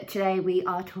today we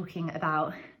are talking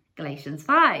about Galatians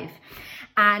 5.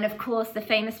 And of course, the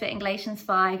famous bit in Galatians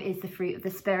 5 is the fruit of the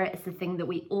Spirit. It's the thing that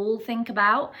we all think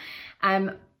about.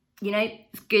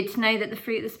 It's good to know that the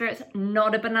fruit of the Spirit's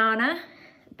not a banana,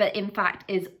 but in fact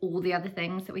is all the other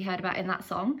things that we heard about in that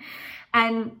song.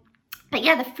 But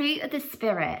yeah, the fruit of the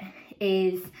Spirit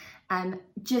is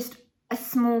just a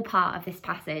small part of this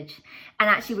passage. And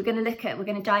actually we're going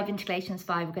to dive into Galatians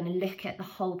 5. We're going to look at the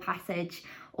whole passage,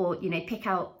 or, pick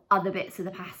out other bits of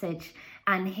the passage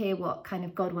and hear what kind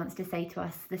of God wants to say to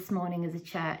us this morning as a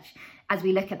church as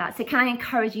we look at that. So can I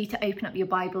encourage you to open up your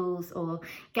Bibles or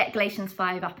get Galatians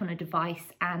 5 up on a device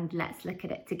and let's look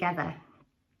at it together.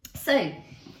 So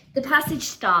the passage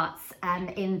starts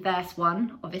in verse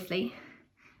 1, obviously,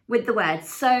 with the words,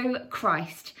 "So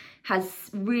Christ has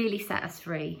really set us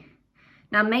free.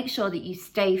 Now make sure that you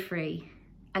stay free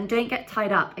and don't get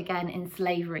tied up again in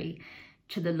slavery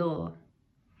to the law."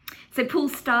 So Paul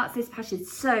starts this passage,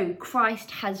 so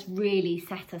Christ has really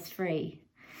set us free.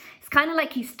 It's kind of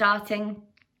like he's starting,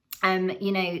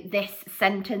 this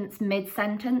sentence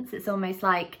mid-sentence. It's almost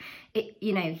like,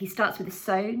 he starts with a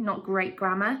so, not great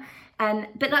grammar.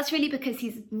 But that's really because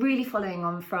he's really following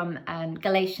on from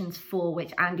Galatians 4,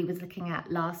 which Andy was looking at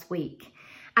last week.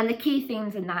 And the key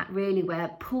themes in that really were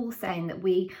Paul saying that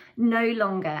we no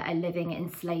longer are living in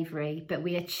slavery, but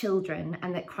we are children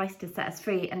and that Christ has set us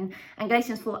free. And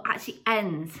Galatians 4 actually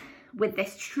ends with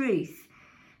this truth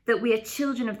that we are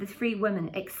children of the free woman,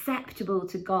 acceptable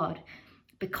to God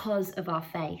because of our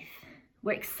faith.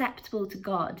 We're acceptable to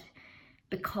God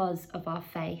because of our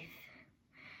faith.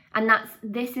 And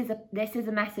this is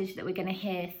a message that we're going to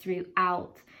hear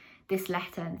throughout this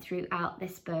letter and throughout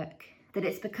this book. That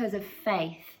it's because of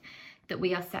faith that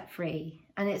we are set free.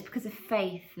 And it's because of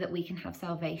faith that we can have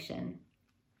salvation.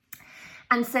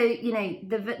 And so,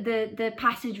 the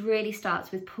passage really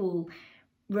starts with Paul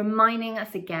reminding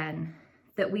us again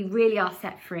that we really are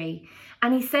set free.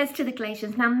 And he says to the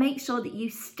Galatians, now make sure that you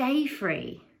stay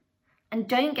free and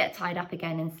don't get tied up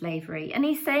again in slavery. And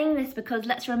he's saying this because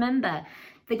let's remember,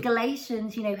 the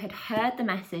Galatians, had heard the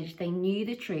message, they knew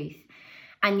the truth,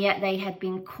 and yet they had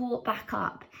been caught back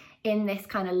up in this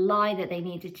kind of lie that they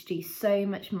needed to do so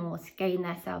much more to gain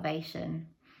their salvation.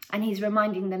 And he's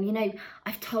reminding them,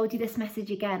 I've told you this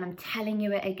message again, I'm telling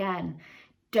you it again.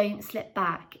 Don't slip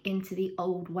back into the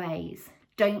old ways.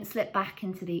 Don't slip back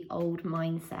into the old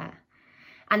mindset.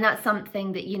 And that's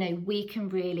something that, we can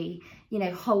really,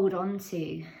 hold on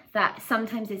to. That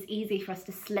sometimes it's easy for us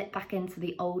to slip back into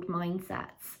the old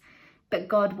mindsets. But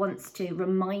God wants to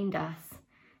remind us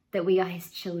that we are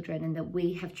his children and that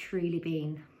we have truly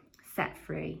been set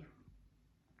free.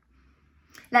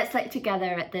 Let's look together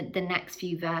at the next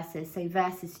few verses. So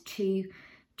verses 2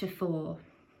 to 4.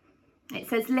 It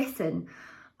says, "Listen,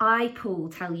 I, Paul,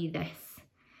 tell you this.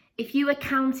 If you are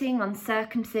counting on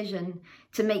circumcision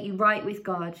to make you right with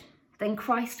God, then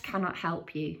Christ cannot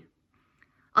help you.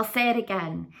 I'll say it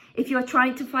again. If you are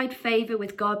trying to find favour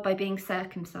with God by being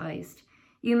circumcised,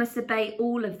 you must obey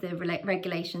all of the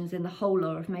regulations in the whole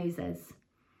law of Moses.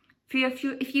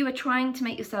 If you are trying to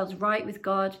make yourselves right with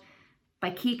God by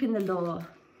keeping the law,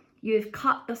 you have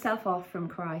cut yourself off from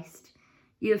Christ.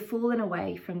 You have fallen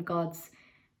away from God's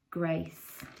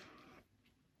grace."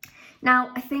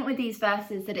 Now, I think with these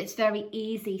verses that it's very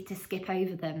easy to skip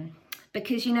over them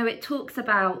because, it talks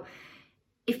about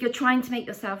if you're trying to make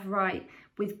yourself right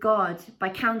with God by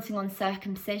counting on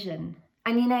circumcision.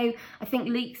 And, I think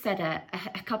Luke said it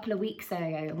a couple of weeks ago,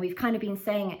 and we've kind of been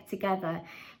saying it together,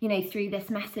 through this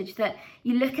message, that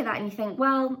you look at that and you think,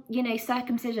 well,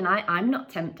 circumcision, I'm not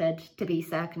tempted to be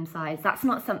circumcised. That's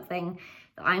not something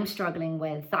that I'm struggling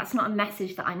with. That's not a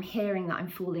message that I'm hearing that I'm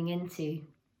falling into.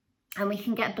 And we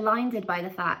can get blinded by the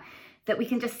fact that we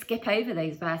can just skip over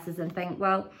those verses and think,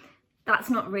 well,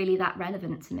 that's not really that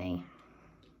relevant to me.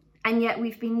 And yet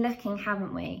we've been looking,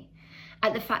 haven't we,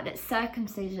 at the fact that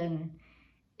circumcision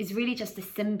is really just a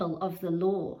symbol of the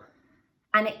law.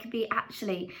 And it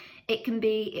can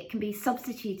be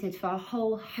substituted for a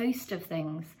whole host of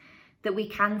things that we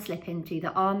can slip into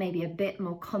that are maybe a bit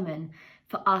more common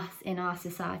for us in our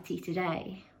society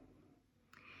today.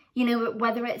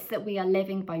 Whether it's that we are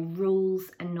living by rules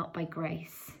and not by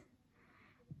grace.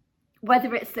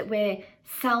 Whether it's that we're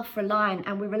self-reliant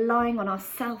and we're relying on our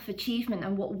self-achievement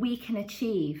and what we can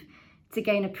achieve to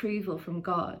gain approval from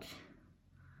God.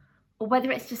 Or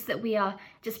whether it's just that we are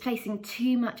just placing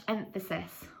too much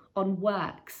emphasis on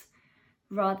works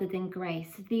rather than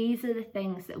grace. These are the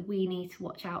things that we need to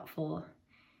watch out for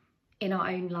in our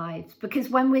own lives. Because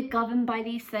when we're governed by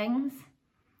these things,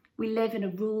 we live in a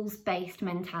rules-based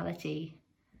mentality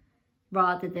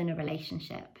rather than a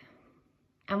relationship.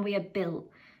 And we are built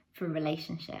for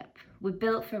relationship. We're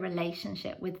built for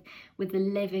relationship with the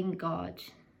living God.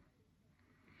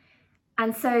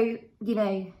 And so,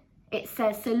 it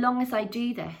says, so long as I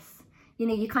do this,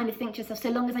 you kind of think to yourself,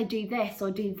 so long as I do this or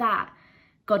do that,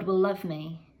 God will love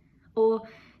me. Or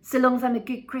so long as I'm a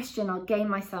good Christian, I'll gain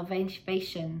my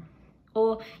salvation.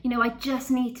 Or, I just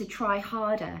need to try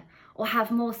harder or have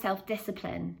more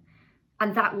self-discipline,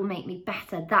 and that will make me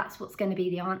better. That's what's going to be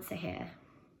the answer here.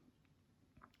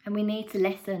 And we need to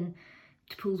listen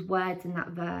to Paul's words in that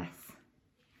verse,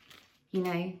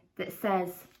 that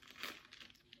says,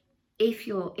 if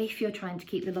you're trying to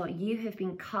keep the law, you have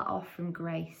been cut off from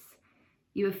grace.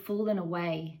 You have fallen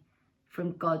away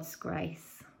from God's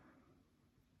grace.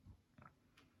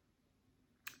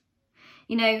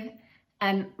 We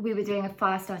were doing a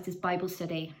Fire Starters Bible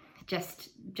study just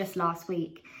last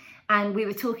week, and we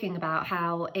were talking about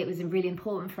how it was really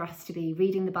important for us to be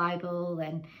reading the Bible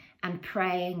and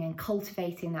praying and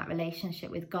cultivating that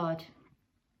relationship with God.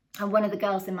 And one of the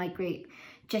girls in my group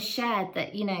just shared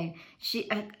that, she,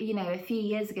 a few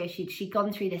years ago, she'd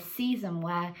gone through this season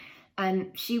where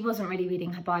she wasn't really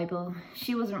reading her Bible.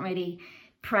 She wasn't really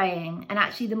praying. And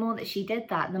actually, the more that she did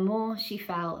that, the more she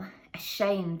felt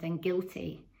ashamed and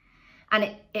guilty.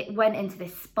 And it went into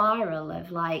this spiral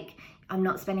of like, I'm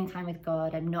not spending time with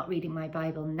God. I'm not reading my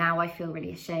Bible. Now I feel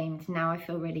really ashamed. Now I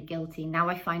feel really guilty. Now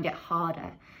I find it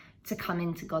harder to come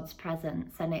into God's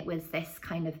presence. And it was this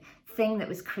kind of thing that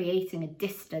was creating a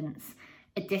distance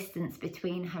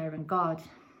between her and God.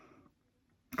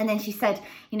 And then she said,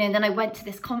 then I went to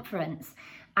this conference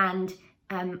and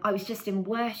I was just in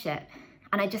worship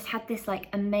and I just had this like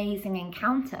amazing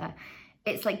encounter.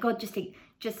 It's like God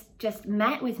just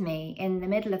met with me in the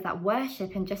middle of that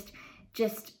worship and just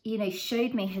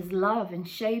showed me his love and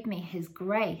showed me his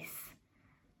grace.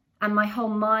 And my whole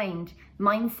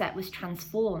mindset was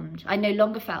transformed. I no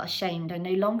longer felt ashamed. I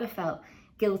no longer felt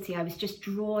guilty. I was just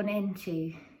drawn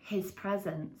into his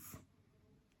presence.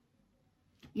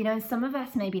 And some of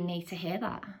us maybe need to hear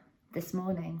that this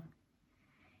morning.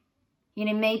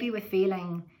 Maybe we're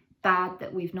feeling bad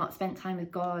that we've not spent time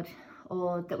with God,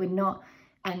 or that we're not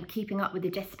keeping up with the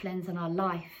disciplines in our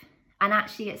life. And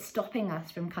actually it's stopping us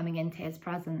from coming into his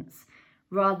presence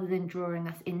rather than drawing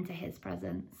us into his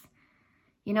presence.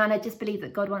 And I just believe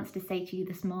that God wants to say to you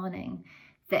this morning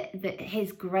that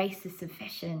his grace is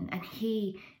sufficient and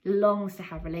he longs to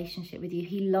have a relationship with you.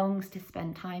 He longs to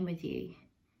spend time with you.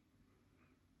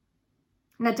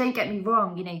 Now, don't get me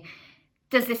wrong,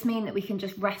 does this mean that we can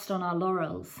just rest on our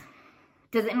laurels?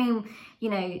 Does it mean,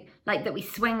 like that we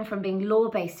swing from being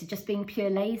law-based to just being pure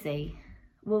lazy?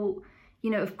 Well,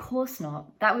 of course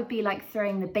not. That would be like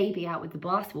throwing the baby out with the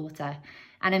bathwater.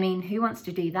 And I mean, who wants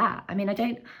to do that? I mean, I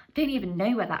don't even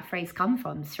know where that phrase comes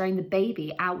from, throwing the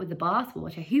baby out with the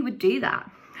bathwater. Who would do that?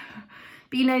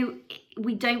 But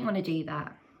we don't want to do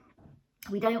that.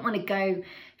 We don't want to go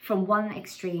from one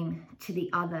extreme to the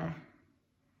other.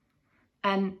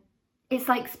 It's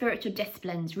like spiritual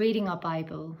disciplines, reading our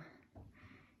Bible,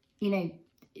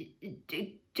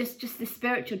 just the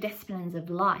spiritual disciplines of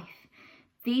life.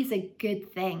 These are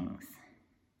good things.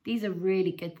 These are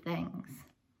really good things.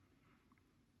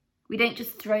 We don't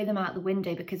just throw them out the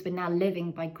window because we're now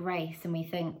living by grace and we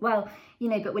think, well,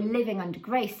 but we're living under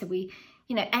grace, so we,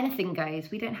 anything goes.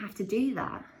 We don't have to do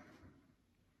that.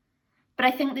 But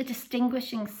I think the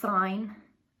distinguishing sign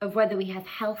of whether we have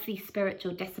healthy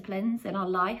spiritual disciplines in our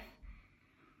life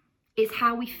is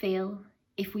how we feel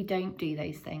if we don't do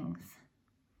those things.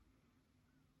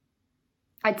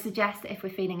 I'd suggest that if we're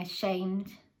feeling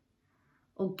ashamed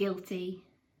or guilty,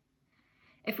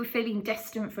 if we're feeling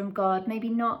distant from God, maybe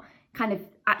not kind of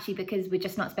actually because we're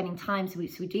just not spending time, so we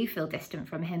do feel distant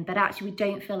from him, but actually we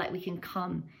don't feel like we can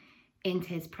come into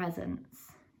his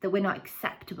presence, that we're not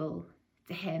acceptable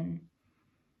to him,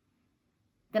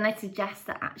 then I suggest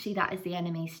that actually that is the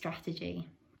enemy's strategy.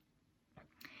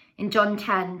 In John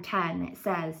 10:10, it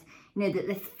says, that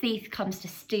the thief comes to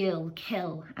steal,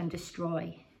 kill, and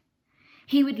destroy.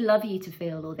 He would love you to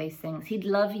feel all those things. He'd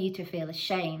love you to feel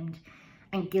ashamed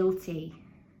and guilty,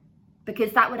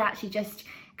 because that would actually just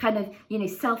kind of,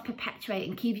 self-perpetuate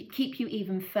and keep you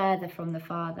even further from the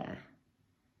Father.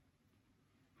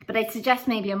 But I'd suggest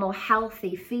maybe a more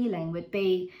healthy feeling would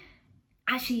be,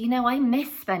 actually, I miss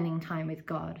spending time with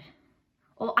God.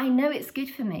 Or I know it's good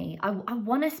for me. I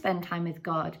want to spend time with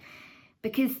God,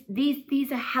 because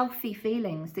these are healthy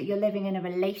feelings that you're living in a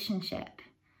relationship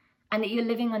and that you're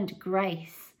living under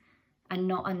grace and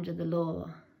not under the law.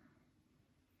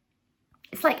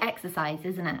 It's like exercise,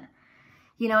 isn't it?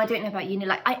 I don't know about you,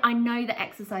 I know that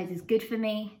exercise is good for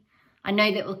me. I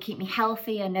know that it will keep me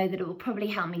healthy. I know that it will probably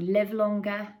help me live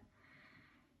longer.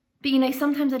 But, you know,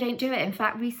 sometimes I don't do it. In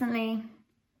fact, recently,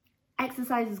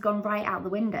 exercise has gone right out the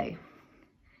window.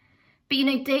 But, you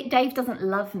know, Dave doesn't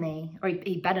love me, or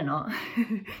he better not.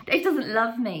 Dave doesn't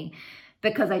love me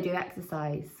because I do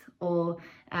exercise, or,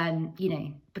 you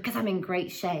know, because I'm in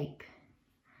great shape.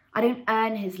 I don't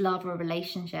earn his love or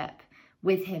relationship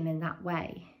with him in that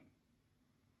way.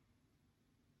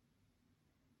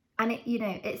 And, you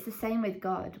know, it's the same with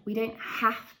God. We don't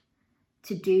have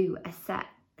to do a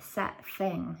set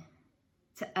thing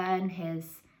to earn his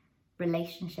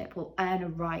relationship or earn a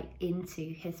right into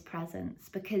his presence,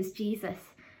 because Jesus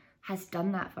has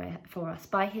done that for us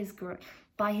by his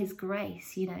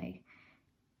grace. You know,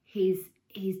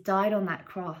 he's died on that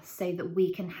cross so that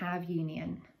we can have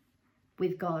union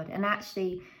with God. And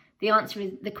actually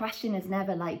the question is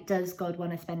never like, does God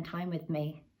want to spend time with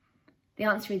me? The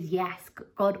answer is yes.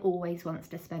 God always wants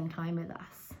to spend time with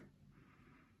us.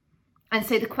 And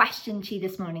so the question to you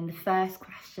this morning, the first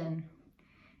question,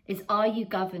 is, are you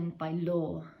governed by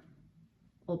law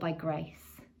or by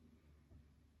grace?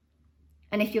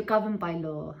 And if you're governed by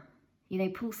law, you know,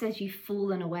 Paul says you've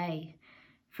fallen away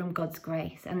from God's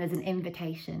grace, and there's an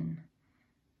invitation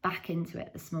back into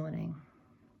it this morning.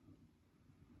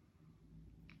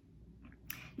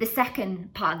 The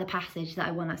second part of the passage that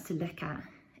I want us to look at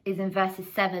is in verses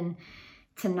 7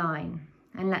 to 9.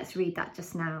 And let's read that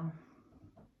just now.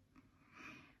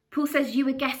 Paul says, you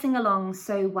were getting along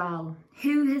so well.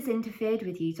 Who has interfered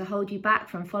with you to hold you back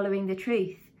from following the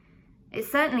truth? It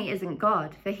certainly isn't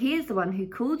God, for he is the one who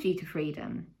called you to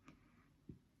freedom.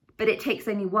 But it takes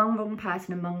only one wrong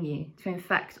person among you to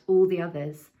infect all the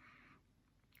others.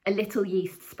 A little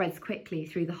yeast spreads quickly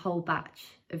through the whole batch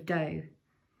of dough.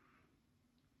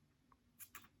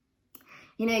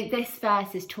 You know, this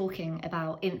verse is talking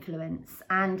about influence.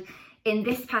 And in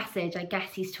this passage, I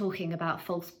guess he's talking about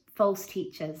false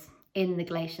teachers in the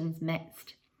Galatians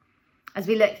midst. As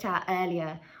we looked at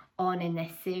earlier on in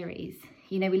this series,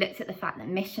 you know, we looked at the fact that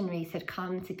missionaries had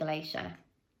come to Galatia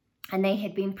and they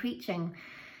had been preaching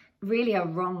really a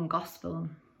wrong gospel.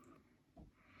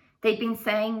 They'd been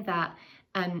saying that,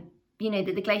 you know,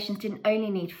 that the Galatians didn't only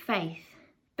need faith,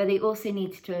 but they also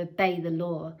needed to obey the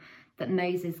law that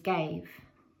Moses gave.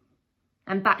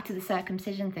 And back to the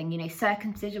circumcision thing, you know,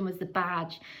 circumcision was the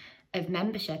badge of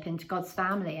membership into God's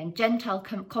family, and Gentile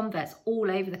converts all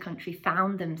over the country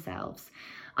found themselves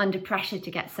under pressure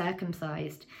to get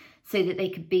circumcised so that they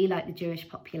could be like the Jewish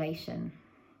population.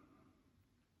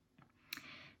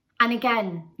 And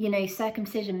again, you know,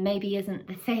 circumcision maybe isn't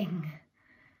the thing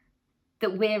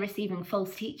that we're receiving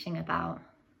false teaching about.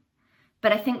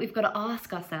 But I think we've got to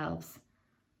ask ourselves,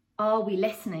 are we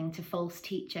listening to false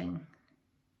teaching?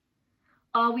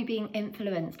 Are we being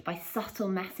influenced by subtle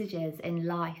messages in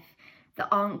life that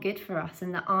aren't good for us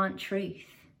and that aren't truth?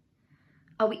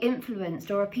 Are we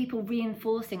influenced, or are people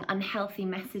reinforcing unhealthy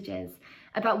messages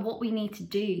about what we need to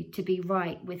do to be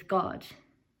right with God?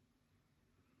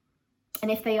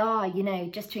 And if they are, you know,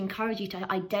 just to encourage you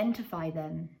to identify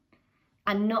them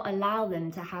and not allow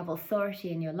them to have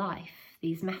authority in your life,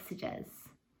 these messages.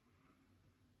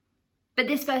 But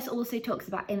this verse also talks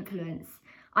about influence,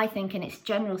 I think, in its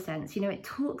general sense. You know, it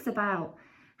talks about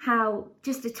how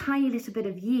just a tiny little bit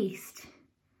of yeast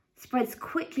spreads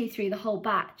quickly through the whole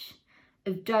batch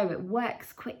of dough. It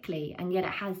works quickly, and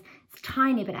yet it's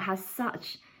tiny, but it has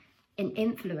such an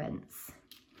influence.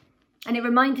 And it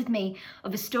reminded me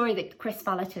of a story that Chris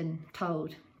Valentin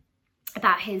told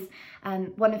about his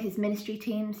one of his ministry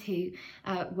teams who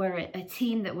were a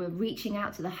team that were reaching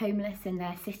out to the homeless in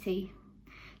their city.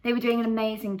 They were doing an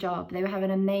amazing job. They were having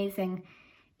an amazing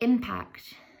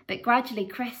impact. But gradually,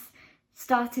 Chris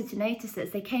started to notice that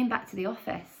as they came back to the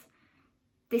office,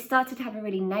 they started to have a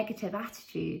really negative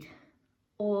attitude,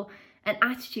 or an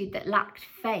attitude that lacked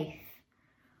faith,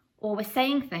 or were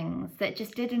saying things that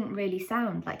just didn't really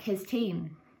sound like his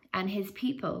team and his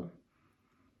people.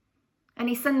 And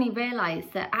he suddenly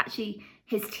realised that actually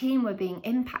his team were being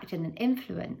impacted and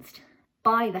influenced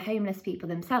by the homeless people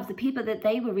themselves, the people that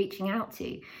they were reaching out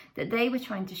to, that they were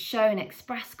trying to show and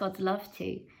express God's love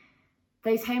to.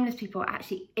 Those homeless people were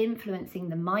actually influencing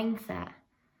the mindset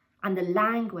and the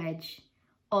language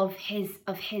of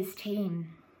his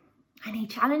team. And he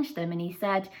challenged them and he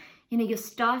said, you know, you're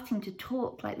starting to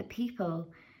talk like the people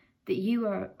that you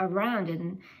are around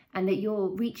and that you're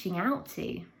reaching out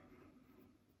to.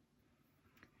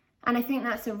 And I think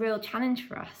that's a real challenge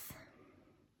for us.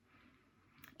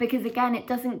 Because again, it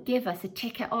doesn't give us a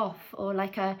ticket off or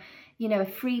like a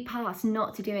free pass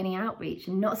not to do any outreach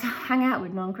and not to hang out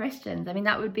with non-Christians. I mean,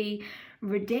 that would be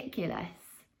ridiculous.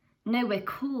 No, we're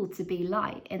called to be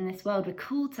light in this world. We're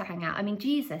called to hang out. I mean,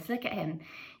 Jesus, look at him.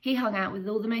 He hung out with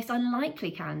all the most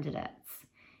unlikely candidates.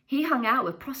 He hung out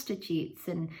with prostitutes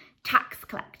and tax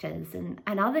collectors and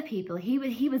other people. He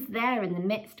was there in the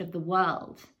midst of the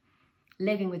world,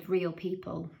 living with real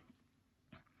people.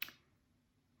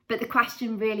 But the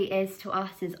question really is to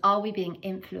us is, are we being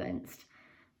influenced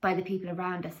by the people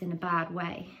around us in a bad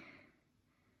way?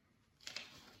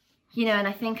 You know, and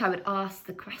I think I would ask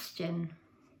the question,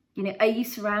 you know, are you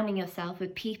surrounding yourself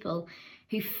with people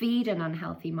who feed an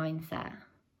unhealthy mindset,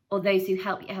 or those who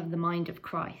help you have the mind of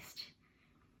Christ?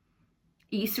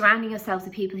 Are you surrounding yourselves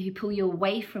with people who pull you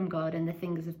away from God and the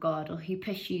things of God, or who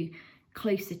push you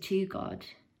closer to God?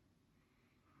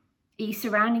 Are you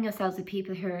surrounding yourselves with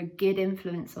people who are a good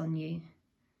influence on you?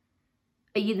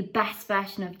 Are you the best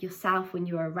version of yourself when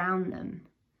you're around them?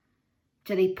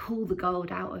 Do they pull the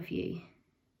gold out of you?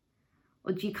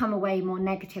 Or do you come away more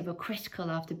negative or critical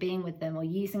after being with them, or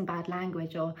using bad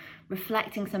language, or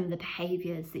reflecting some of the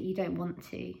behaviours that you don't want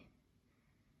to?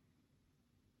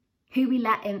 Who we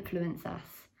let influence us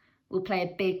will play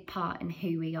a big part in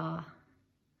who we are.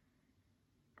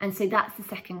 And so that's the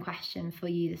second question for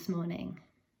you this morning.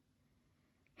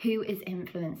 Who is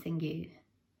influencing you?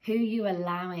 Who are you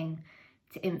allowing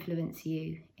to influence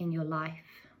you in your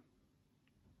life?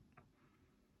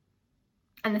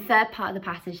 And the third part of the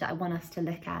passage that I want us to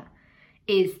look at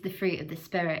is the fruit of the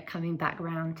Spirit, coming back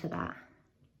round to that.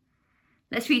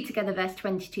 Let's read together verse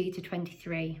 22 to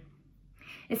 23.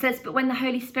 It says, "But when the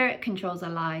Holy Spirit controls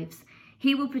our lives,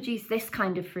 he will produce this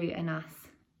kind of fruit in us: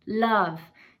 love,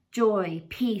 joy,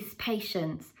 peace,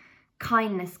 patience,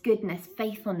 kindness, goodness,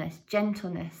 faithfulness,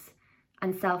 gentleness,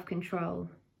 and self-control.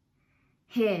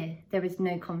 Here there is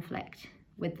no conflict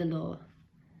with the law."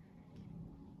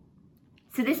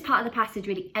 So this part of the passage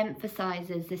really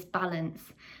emphasises this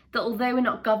balance, that although we're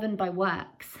not governed by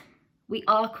works, we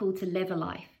are called to live a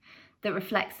life that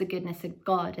reflects the goodness of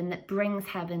God and that brings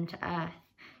heaven to earth,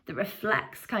 that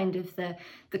reflects kind of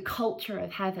the culture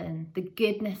of heaven, the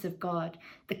goodness of God,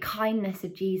 the kindness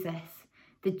of Jesus,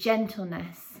 the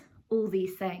gentleness, all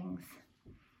these things.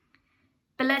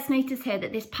 But let's notice here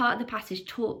that this part of the passage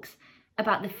talks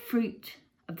about the fruit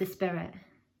of the Spirit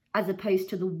as opposed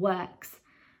to the works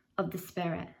of the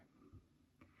Spirit.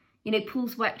 You know,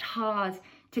 Paul's worked hard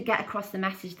to get across the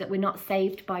message that we're not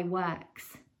saved by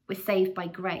works, we're saved by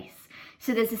grace.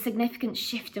 So there's a significant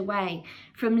shift away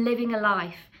from living a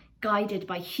life guided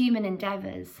by human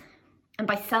endeavours and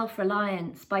by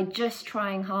self-reliance, by just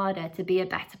trying harder to be a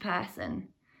better person.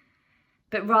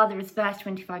 But rather, as verse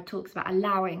 25 talks about,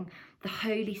 allowing the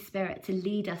Holy Spirit to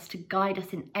lead us, to guide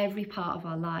us in every part of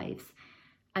our lives,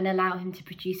 and allow him to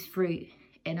produce fruit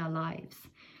in our lives.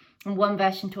 And one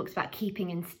version talks about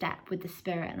keeping in step with the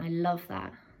Spirit, and I love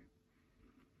that.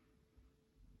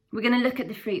 We're going to look at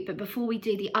the fruit, but before we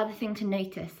do, the other thing to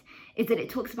notice is that it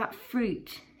talks about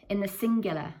fruit in the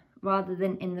singular rather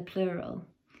than in the plural.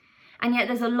 And yet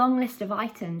there's a long list of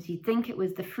items. You'd think it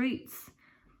was the fruits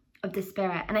of the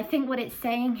Spirit. And I think what it's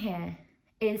saying here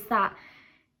is that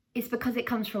it's because it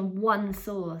comes from one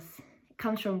source. It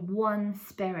comes from one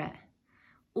Spirit.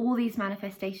 All these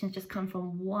manifestations just come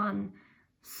from one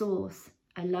source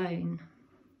alone.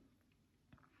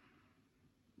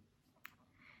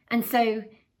 And so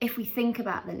if we think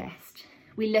about the list,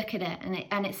 we look at it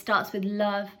and it starts with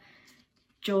love,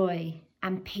 joy,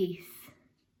 and peace.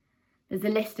 There's a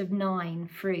list of 9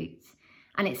 fruits,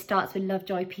 and it starts with love,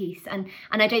 joy, peace. And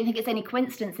I don't think it's any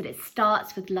coincidence that it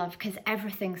starts with love, because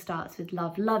everything starts with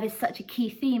love. Love is such a key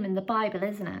theme in the Bible,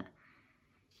 isn't it?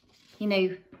 You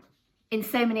know, in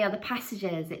so many other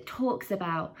passages, it talks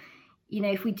about, you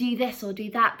know, if we do this or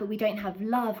do that, but we don't have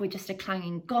love, we're just a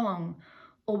clanging gong.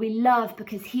 Or we love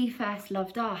because he first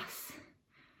loved us.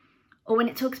 Or when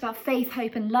it talks about faith,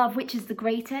 hope, and love, which is the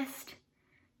greatest?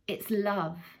 It's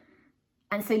love.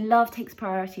 And so love takes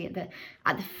priority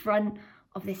at the front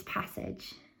of this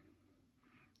passage.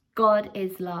 God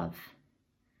is love.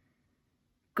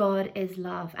 God is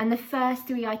love. And the first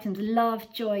 3 items,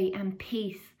 love, joy, and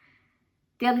peace.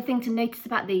 The other thing to notice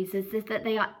about these is that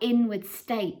they are inward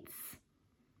states.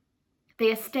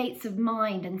 They are states of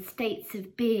mind and states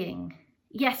of being.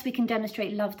 Yes, we can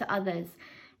demonstrate love to others,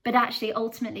 but actually,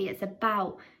 ultimately, it's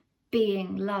about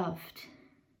being loved.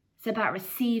 It's about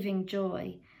receiving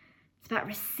joy. It's about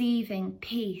receiving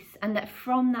peace. And that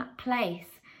from that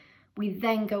place, we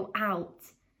then go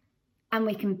out and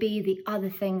we can be the other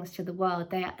things to the world.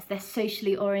 They're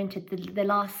socially oriented. The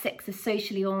last 6 are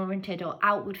socially oriented or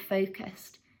outward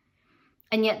focused.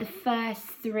 And yet the first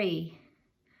 3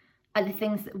 are the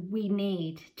things that we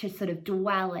need to sort of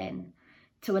dwell in,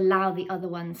 to allow the other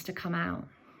ones to come out.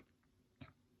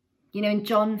 You know, in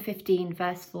John 15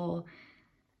 verse 4,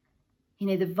 you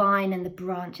know, the vine and the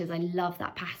branches, I love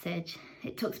that passage.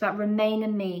 It talks about remain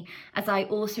in me as I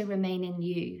also remain in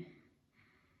you.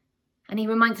 And he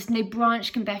reminds us no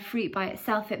branch can bear fruit by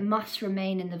itself, it must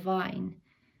remain in the vine.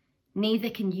 Neither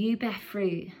can you bear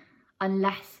fruit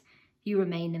unless you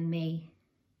remain in me.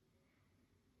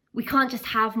 We can't just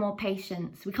have more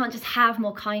patience. We can't just have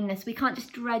more kindness. We can't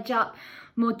just dredge up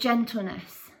more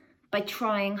gentleness by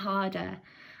trying harder.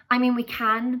 I mean, we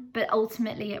can, but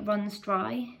ultimately it runs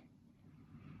dry.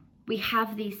 We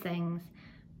have these things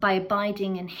by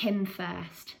abiding in him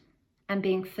first and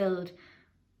being filled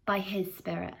by his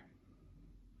Spirit.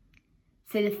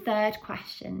 So the third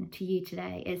question to you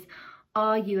today is,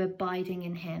 are you abiding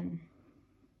in him?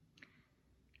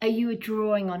 Are you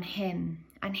drawing on him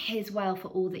and his well for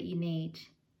all that you need?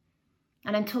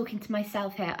 And I'm talking to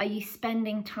myself here. Are you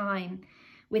spending time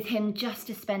with him just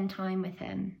to spend time with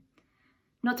him?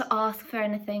 Not to ask for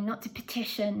anything, not to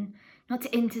petition, not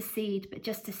to intercede, but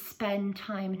just to spend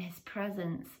time in his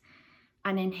presence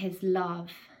and in his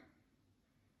love.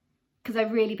 Because I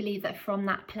really believe that from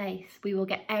that place, we will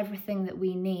get everything that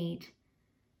we need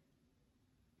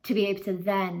to be able to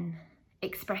then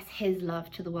express his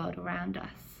love to the world around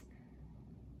us.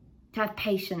 To have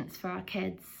patience for our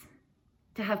kids,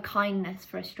 to have kindness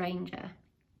for a stranger,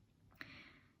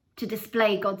 to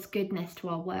display God's goodness to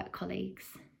our work colleagues,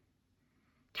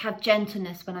 to have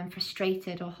gentleness when I'm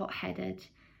frustrated or hot-headed,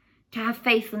 to have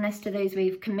faithfulness to those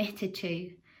we've committed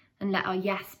to and let our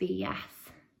yes be yes,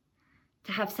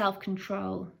 to have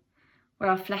self-control where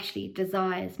our fleshly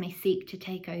desires may seek to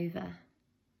take over.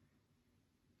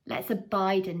 Let's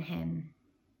abide in him.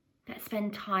 Let's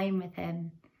spend time with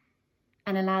him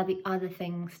and allow the other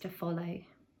things to follow.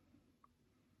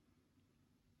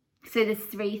 So there's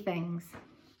three things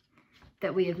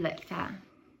that we have looked at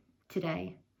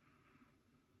today.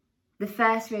 The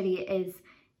first really is,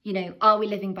 you know, are we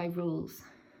living by rules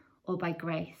or by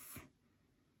grace?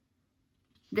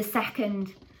 The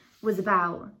second was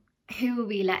about who are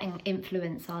we letting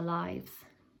influence our lives,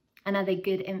 and are they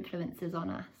good influences on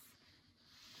us?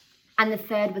 And the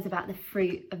third was about the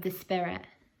fruit of the Spirit.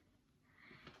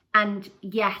 And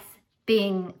yes,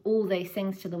 being all those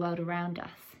things to the world around us,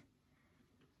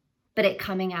 but it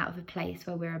coming out of a place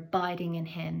where we're abiding in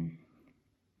him,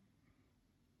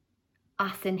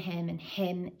 us in him and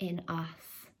him in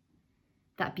us,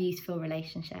 that beautiful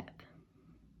relationship.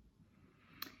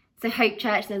 So Hope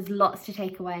Church, there's lots to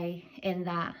take away in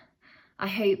that. I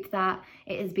hope that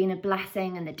it has been a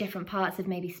blessing and that different parts have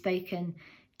maybe spoken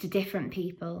to different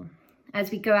people. As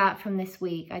we go out from this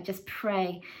week, I just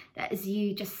pray that as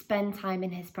you just spend time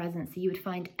in his presence, that you would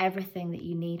find everything that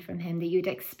you need from him, that you would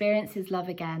experience his love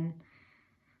again,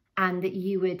 and that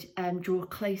you would draw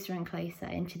closer and closer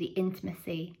into the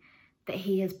intimacy that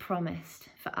he has promised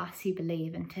for us who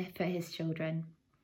believe and for his children.